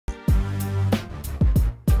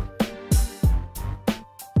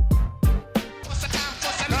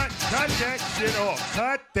that shit off.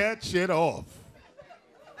 Cut that shit off.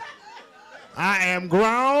 I am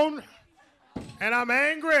grown and I'm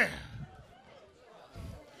angry.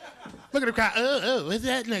 Look at the crowd. What's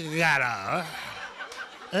that nigga got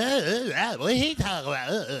on? What he talking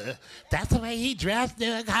about? That's the way he dressed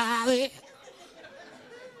in college.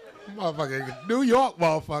 Motherfucking New York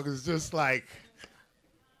motherfuckers just like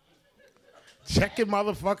checking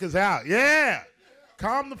motherfuckers out. Yeah.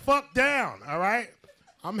 Calm the fuck down, all right?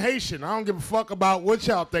 I'm Haitian. I don't give a fuck about what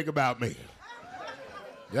y'all think about me.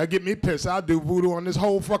 Y'all get me pissed. I'll do voodoo on this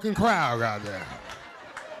whole fucking crowd out there.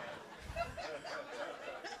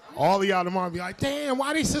 All of y'all tomorrow be like, damn,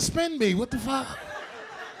 why they suspend me? What the fuck?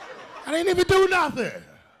 I didn't even do nothing.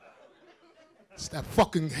 It's that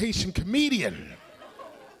fucking Haitian comedian.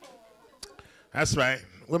 That's right.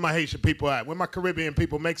 Where my Haitian people at? Where my Caribbean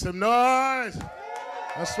people? Make some noise.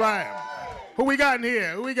 That's right. Who we got in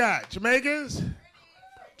here? Who we got? Jamaicans?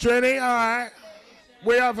 Trini? All right.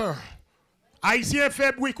 Wherever. Haitien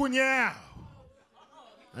fait bruit kounya.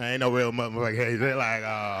 I ain't no real motherfucker. Hey, they're like,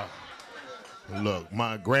 look,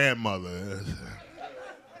 my grandmother.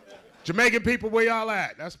 Jamaican people, where y'all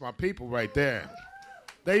at? That's my people right there.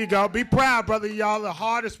 There you go. Be proud, brother. Y'all the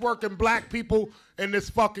hardest working black people in this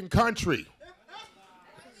fucking country.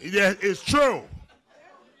 Yeah, it's true.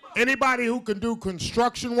 Anybody who can do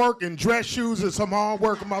construction work and dress shoes is some hard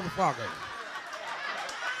working motherfucker.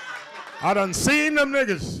 I done seen them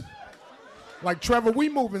niggas. Like Trevor, we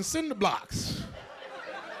moving cinder blocks.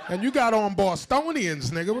 And you got on Bostonians,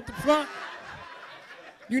 nigga. What the fuck?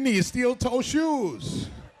 You need steel toe shoes.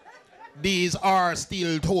 These are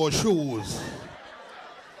steel toe shoes.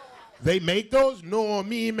 They make those? No,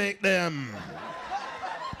 me make them.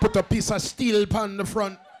 Put a piece of steel upon the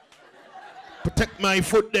front. Protect my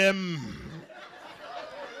foot them.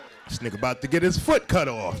 This nigga about to get his foot cut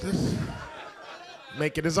off.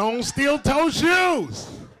 Making his own steel toe shoes.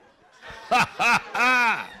 Ha ha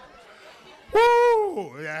ha.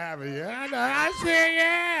 Woo! Yeah, I say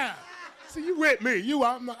yeah. See, you with me.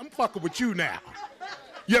 I'm fucking with you now.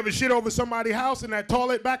 You ever shit over somebody's house and that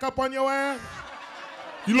toilet back up on your ass?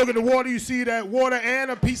 You look at the water, you see that water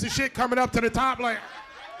and a piece of shit coming up to the top like...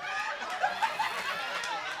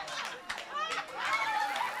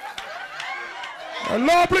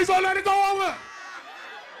 Lord, please don't let it go over.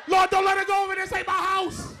 Lord, don't let it go over. This ain't my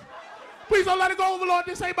house. Please don't let it go over, Lord.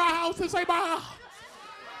 This ain't my house. This ain't my house.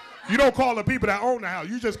 You don't call the people that own the house.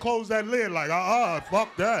 You just close that lid like,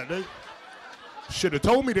 fuck that. They should have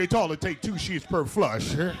told me they told to take 2 sheets per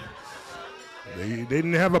flush. They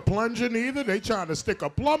didn't have a plunger neither. They trying to stick a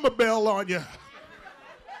plumber bell on you.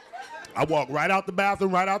 I walk right out the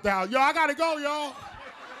bathroom, right out the house. Yo, I gotta go, y'all.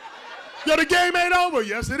 Yo, the game ain't over.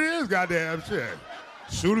 Yes, it is, goddamn shit.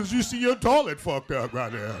 As soon as you see your toilet fucked up,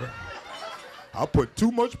 goddamn, I'll put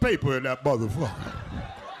too much paper in that motherfucker.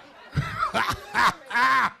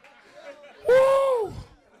 Woo!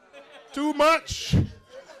 Too much.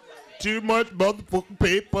 Too much motherfucking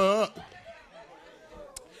paper.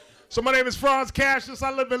 So my name is Frantz Casseus.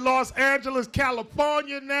 I live in Los Angeles,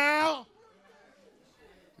 California now.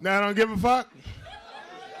 Now I don't give a fuck.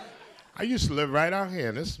 I used to live right out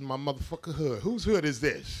here. This is my motherfucking hood. Whose hood is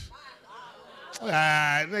this?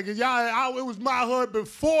 Nigga, y'all, it was my hood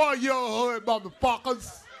before your hood,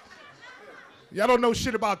 motherfuckers. Y'all don't know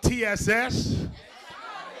shit about TSS.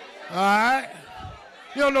 All right?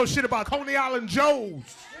 You don't know shit about Coney Island Joe's.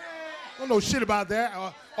 Don't know shit about that.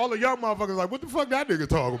 All the young motherfuckers like, what the fuck that nigga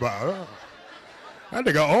talk about? That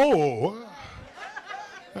nigga old.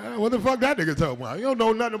 What the fuck that nigga talking about? You don't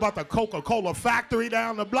know nothing about the Coca-Cola factory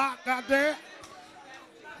down the block out there?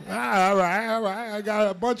 All right. I got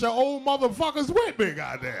a bunch of old motherfuckers with me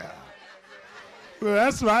out there. Well,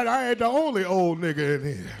 that's right, I ain't the only old nigga in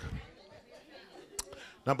here.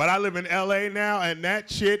 Now, but I live in LA now, and that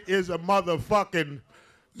shit is a motherfucking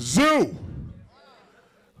zoo.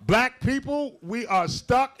 Black people, we are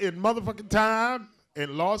stuck in motherfucking time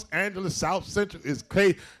in Los Angeles, South Central. It's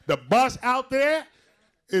crazy. The bus out there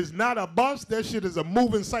is not a bus. That shit is a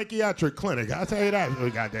moving psychiatric clinic. I'll tell you that.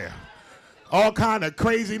 Goddamn. All kind of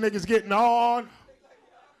crazy niggas getting on.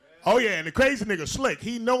 Oh yeah, and the crazy nigga slick.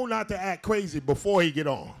 He know not to act crazy before he get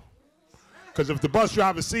on. Because if the bus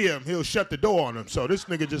driver see him, he'll shut the door on him. So this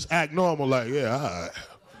nigga just act normal like, yeah, all right.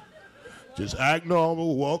 Just act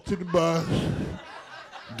normal, walk to the bus.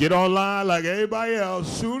 Get online like everybody else.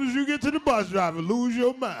 As soon as you get to the bus driver, lose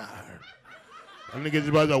your mind. That nigga's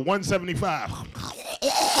about 175.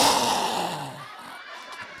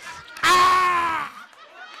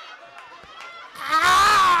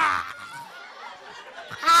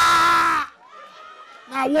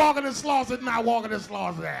 Not walking in sloth, not walking in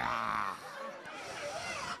sloth.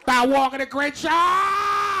 Start walking a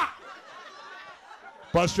Crenshaw.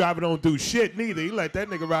 Bus driver don't do shit neither. He let that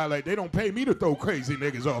nigga ride like they don't pay me to throw crazy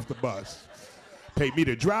niggas off the bus. Pay me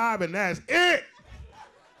to drive and that's it.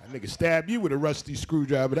 That nigga stab you with a rusty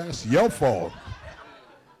screwdriver, that's your fault.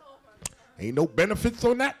 Ain't no benefits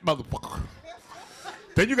on that motherfucker.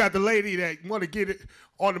 Then you got the lady that want to get it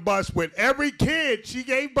on the bus with every kid she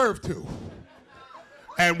gave birth to.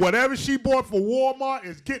 And whatever she bought for Walmart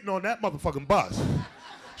is getting on that motherfucking bus.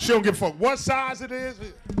 She don't give a fuck what size it is.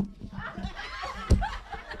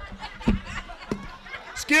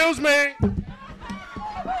 Excuse me.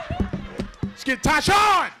 Let's get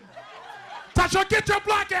Tashawn. Tashawn, get your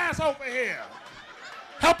black ass over here.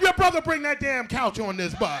 Help your brother bring that damn couch on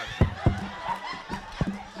this bus.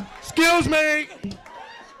 Excuse me.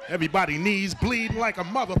 Everybody knees bleeding like a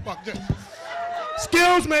motherfucker.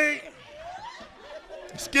 Excuse me.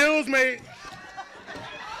 Excuse me.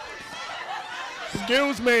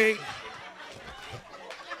 Excuse me.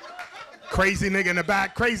 Crazy nigga in the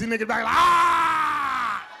back. Crazy nigga in the back. Like,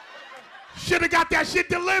 ah! Should have got that shit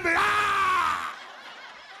delivered. Ah!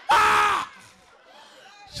 Ah!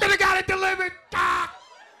 Should have got it delivered. Ah!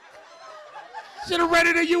 Should have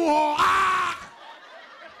rented a U-Haul. Ah!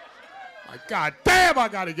 My God damn, I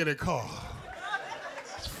gotta get a car.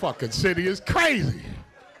 This fucking city is crazy.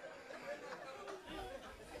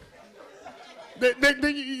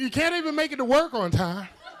 You can't even make it to work on time.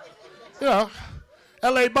 You know,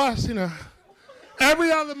 LA bus, you know.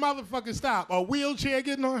 Every other motherfucking stop, a wheelchair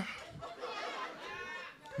getting on.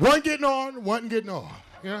 One getting on, one getting off.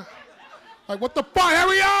 You know? Like, what the fuck?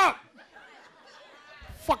 Hurry up!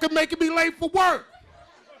 Fucking making me late for work.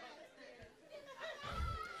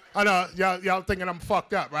 I know, y'all thinking I'm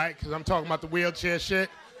fucked up, right? Because I'm talking about the wheelchair shit.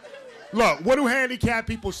 Look, what do handicapped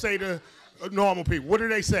people say to normal people? What do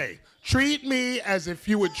they say? Treat me as if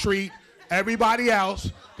you would treat everybody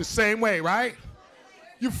else the same way, right?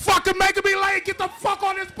 You fucking making me late. Get the fuck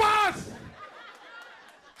on this bus.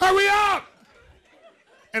 Hurry up.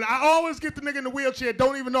 And I always get the nigga in the wheelchair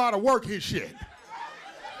don't even know how to work his shit.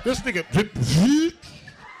 This nigga.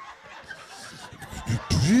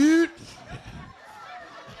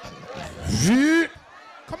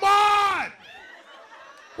 Come on.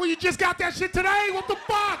 Well, you just got that shit today? What the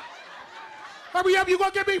fuck? Hurry up, you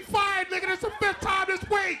gonna get me fired, nigga. This is the 5th time this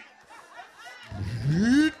week.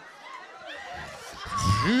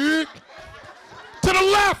 To the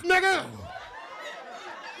left, nigga.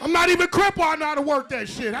 I'm not even crippled. I know how to work that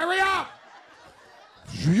shit. Hurry up.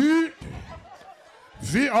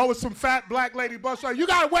 Oh, with some fat black lady bus driver. You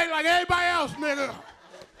gotta wait like everybody else, nigga.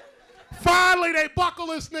 Finally, they buckle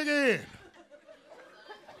this nigga in.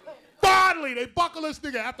 Finally, they buckle this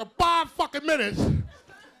nigga. After 5 fucking minutes,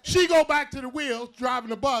 she go back to the wheels, driving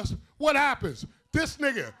the bus. What happens? This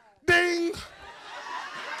nigga, ding.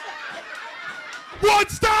 One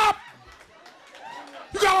stop.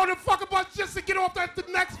 You got on the fucking bus just to get off at the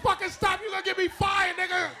next fucking stop. You gonna get me fired,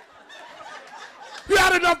 nigga. You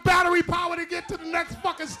had enough battery power to get to the next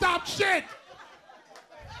fucking stop. Shit.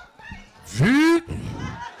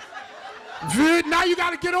 Now you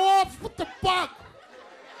gotta get off. What the fuck?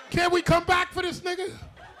 Can't we come back for this nigga?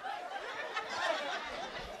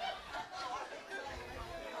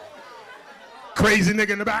 Crazy nigga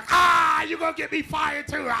in the back. Ah, you gonna get me fired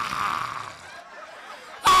too. Ah,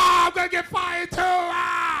 I'm gonna get fired too.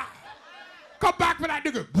 Ah, come back for that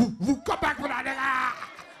nigga. Come back for that nigga.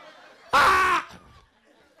 Ah.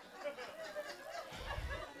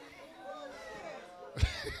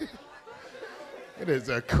 It is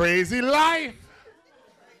a crazy life.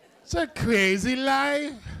 It's a crazy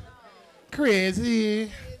life.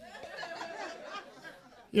 Crazy.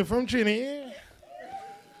 You're from Trinidad?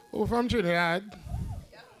 We're from Trinidad.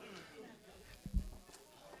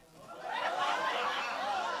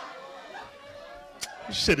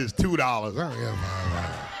 This shit is $2.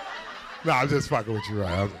 No, I'm just fucking with you,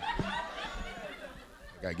 right?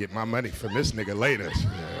 I gotta get my money from this nigga later.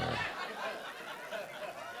 Yeah.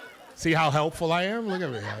 See how helpful I am? Look at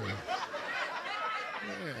me.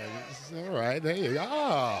 Yeah, all right, there you go.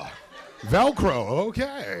 Oh, Velcro,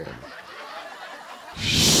 okay.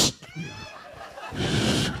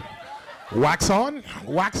 Wax on,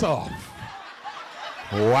 wax off.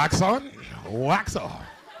 Wax on, wax off.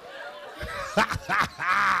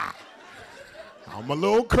 I'm a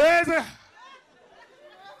little crazy.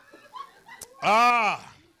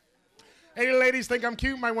 Any ladies think I'm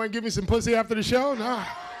cute? Might want to give me some pussy after the show? No.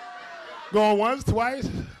 Going once, twice.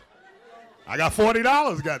 I got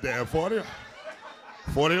 $40, goddamn, 40.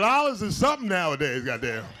 $40 is something nowadays,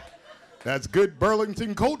 goddamn. That's good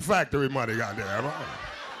Burlington Coat Factory money, goddamn.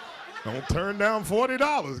 Don't turn down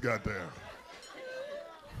 $40, goddamn.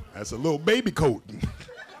 That's a little baby coat.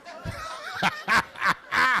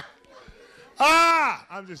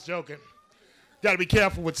 I'm just joking. Gotta be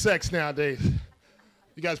careful with sex nowadays.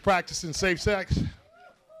 You guys practicing safe sex?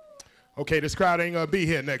 Okay, this crowd ain't gonna be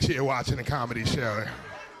here next year watching a comedy show.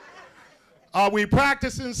 Are we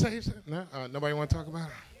practicing safe sex? No? Nobody wanna talk about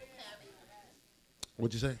it?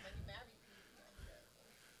 What'd you say?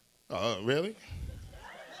 Really?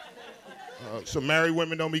 So married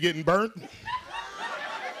women don't be getting burnt?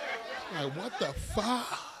 Like, what the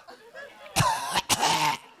fuck?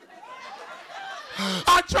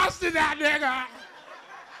 I trusted that nigga.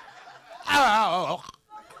 Oh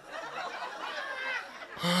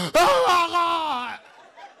my God.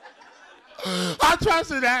 I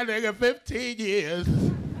trusted that nigga 15 years.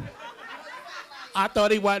 I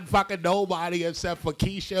thought he wasn't fucking nobody except for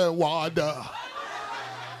Keisha and Wanda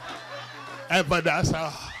and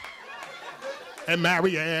Vanessa and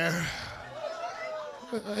Marianne.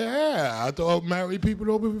 Yeah, I thought married people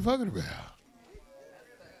don't be fucking about.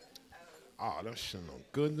 Oh, that shit no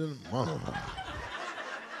good than mother.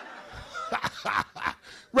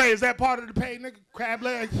 Ray, is that part of the pay, nigga? Crab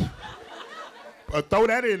legs? Throw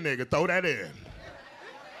that in, nigga. Throw that in.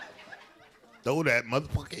 Throw that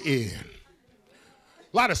motherfucker in.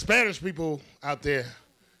 A lot of Spanish people out there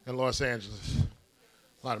in Los Angeles.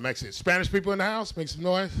 A lot of Mexicans. Spanish people in the house? Make some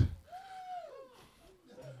noise.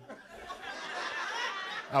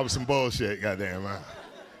 That was some bullshit, goddamn, man.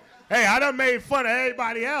 Hey, I done made fun of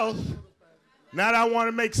everybody else. Now that I want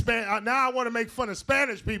to make fun of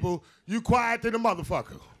Spanish people. You quiet to the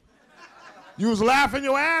motherfucker. You was laughing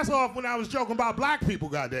your ass off when I was joking about black people,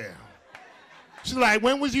 goddamn. She's like,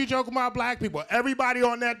 when was you joking about black people? Everybody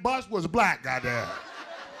on that bus was black, goddamn.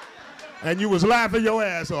 And you was laughing your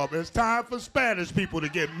ass off. It's time for Spanish people to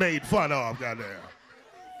get made fun of, goddamn.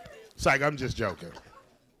 It's like, I'm just joking.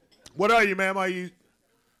 What are you, ma'am? Are you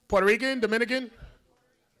Puerto Rican, Dominican?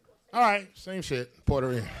 All right, same shit, Puerto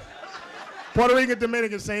Rican. Puerto Rican,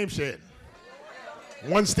 Dominican, same shit.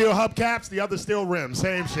 One still hubcaps, the other still rims.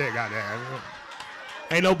 Same shit, goddamn.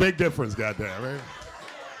 Ain't no big difference, goddamn, right?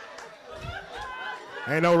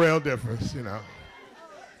 Ain't no real difference, you know.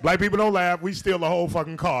 Black people don't laugh, we steal the whole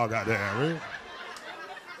fucking car, goddamn, right?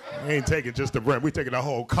 We ain't taking just the rim, we taking the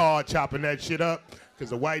whole car, chopping that shit up, because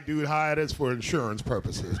the white dude hired us for insurance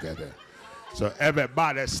purposes, goddamn. So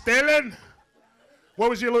everybody's stealing. What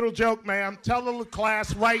was your little joke, ma'am? Tell the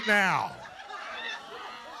class right now.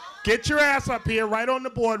 Get your ass up here, right on the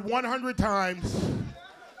board 100 times.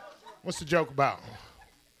 What's the joke about?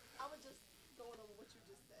 I was just going over what you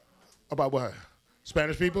just said. About what?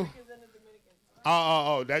 Spanish people?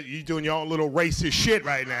 Oh, that you doing your own little racist shit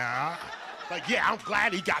right now. Huh? Like, yeah, I'm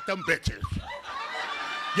glad he got them bitches.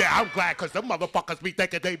 Yeah, I'm glad because them motherfuckers be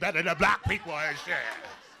thinking they better than black people and shit.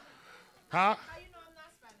 Huh? How you know I'm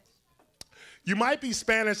not Spanish? You might be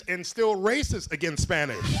Spanish and still racist against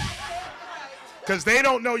Spanish. Because they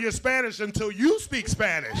don't know you're Spanish until you speak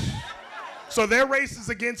Spanish. So they're racist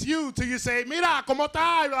against you till you say, mira, ¿cómo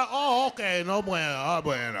está? Like, oh, okay, no bueno,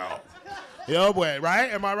 bueno. Yo bueno,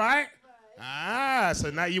 right? Am I right? Ah, so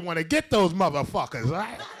now you want to get those motherfuckers,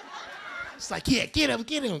 right? It's like, yeah, get him.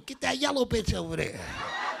 Get that yellow bitch over there.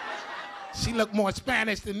 She look more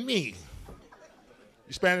Spanish than me.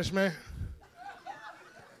 You Spanish, man?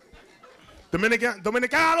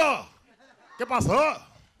 Dominicano! ¿Qué pasó?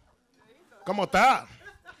 ¿Cómo está?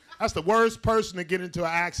 That's the worst person to get into an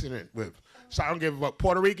accident with. So I don't give a fuck.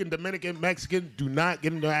 Puerto Rican, Dominican, Mexican, do not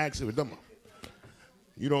get into an accident with them.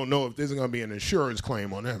 You don't know if there's going to be an insurance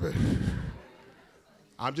claim on that, but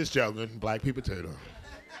I'm just joking. Black people too, though.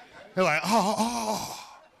 They're like, oh.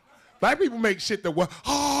 Black people make shit that,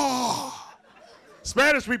 oh.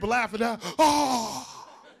 Spanish people laugh at that, oh.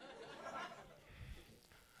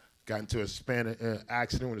 Got into a Spanish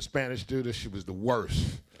accident with a Spanish dude. This shit was the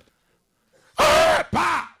worst.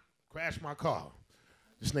 Pop! Crashed my car.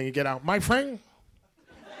 This nigga get out. My friend?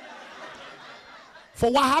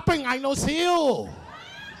 For what happened? I no see you.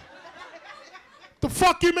 The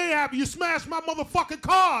fuck you may have? You smashed my motherfucking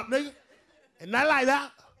car, nigga. And not like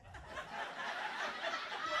that.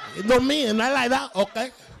 You know me, and not like that,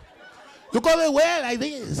 okay? You go the way like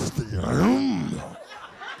this.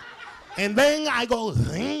 And then I go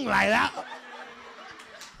like that.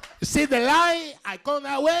 You see the light, I come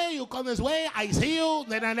that way, you come this way, I see you,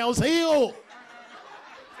 then I don't see you.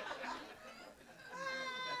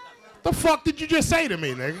 The fuck did you just say to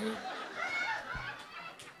me, nigga?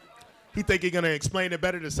 He think he gonna explain it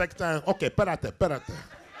better the second time. Okay, espérate.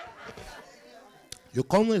 You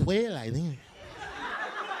come this way like this.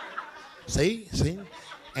 See?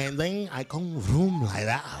 And then I come room like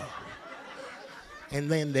that. And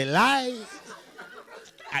then the light,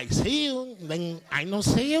 I see you, then I don't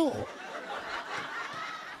see you.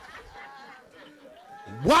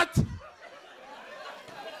 What?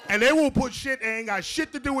 And they will put shit that ain't got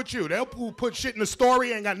shit to do with you. They'll put shit in the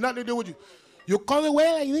story ain't got nothing to do with you. You call it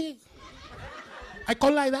way like this. I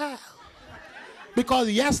call it like that. Because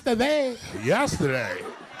yesterday.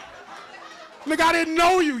 Nigga, I didn't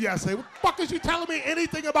know you yesterday. What the fuck is you telling me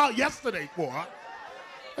anything about yesterday for? Huh?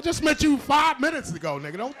 I just met you 5 minutes ago,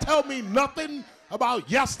 nigga. Don't tell me nothing about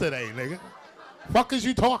yesterday, nigga. Fuck is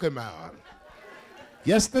you talking about?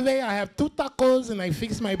 Yesterday, I have 2 tacos and I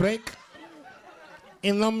fixed my brake.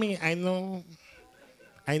 You know me, I know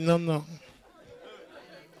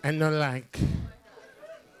like.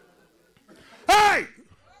 Hey!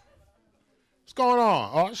 What's going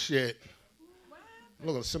on? Oh, shit.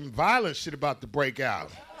 Look, some violent shit about to break out.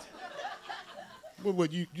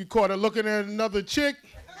 What, you caught her looking at another chick?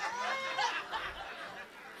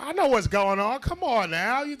 I know what's going on. Come on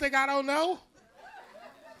now. You think I don't know?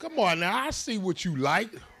 Come on now. I see what you like.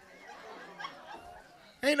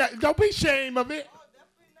 Don't be ashamed of it.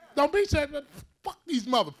 Don't be ashamed of it. Fuck these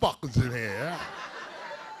motherfuckers in here.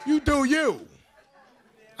 You do you.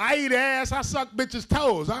 I eat ass. I suck bitches'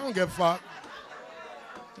 toes. I don't give a fuck.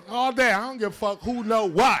 All day. I don't give a fuck who know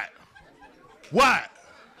what. What?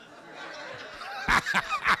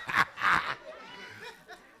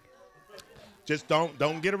 Just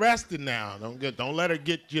don't get arrested now. Don't let her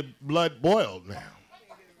get your blood boiled now.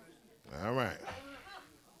 All right.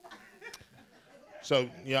 So,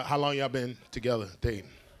 yeah, how long y'all been together dating?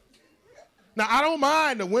 Now, I don't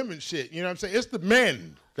mind the women shit, you know what I'm saying? It's the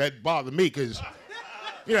men that bother me, because,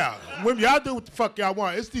 yeah, women, y'all do what the fuck y'all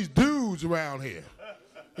want. It's these dudes around here,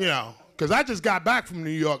 you know, because I just got back from New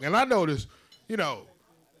York, and I noticed, you know,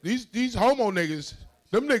 these homo niggas,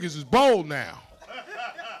 them niggas is bold now.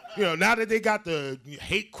 You know, now that they got the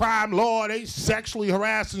hate crime law, they sexually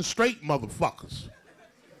harassing straight motherfuckers.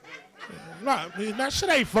 No, that shit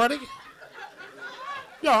ain't funny.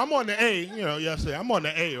 Yo, I'm on the A, you know, yesterday. I'm on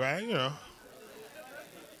the A, right? You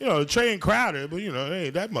know, the train crowded, but, you know, it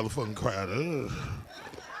ain't that motherfucking crowded.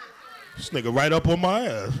 This nigga right up on my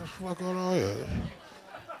ass. What the fuck going on here?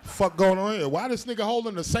 Fuck going on here? Why this nigga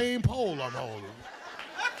holding the same pole I'm holding?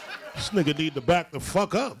 This nigga need to back the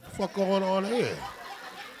fuck up. What the fuck going on here?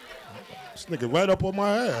 This nigga right up on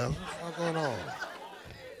my ass. What the fuck going on?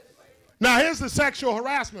 Now, here's the sexual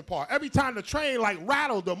harassment part. Every time the train, like,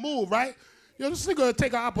 rattled or moved, right? Yo, this nigga gonna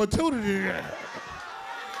take an opportunity.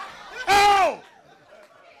 Oh!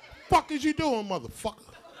 Fuck is you doing,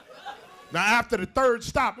 motherfucker? Now, after the 3rd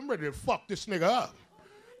stop, I'm ready to fuck this nigga up.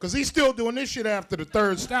 Because he's still doing this shit after the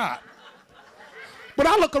 3rd stop. But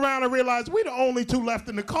I look around and realize we the only 2 left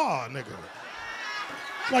in the car, nigga.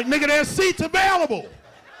 Like, nigga, there's seats available.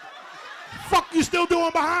 Fuck you still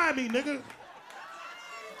doing behind me, nigga?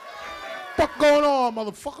 Fuck going on,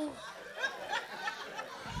 motherfucker?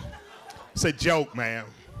 It's a joke, man.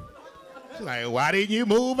 It's like, why didn't you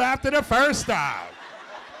move after the 1st stop?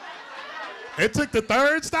 It took the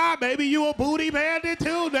 3rd stop? Maybe you a booty bandit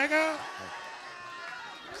too, nigga?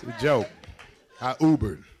 It's a joke. I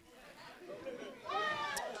Ubered.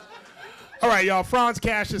 All right, y'all. Frantz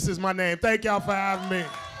Casseus is my name. Thank y'all for having me.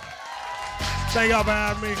 Thank y'all for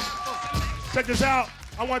having me. Check this out.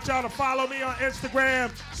 I want y'all to follow me on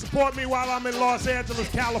Instagram. Support me while I'm in Los Angeles,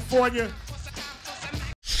 California.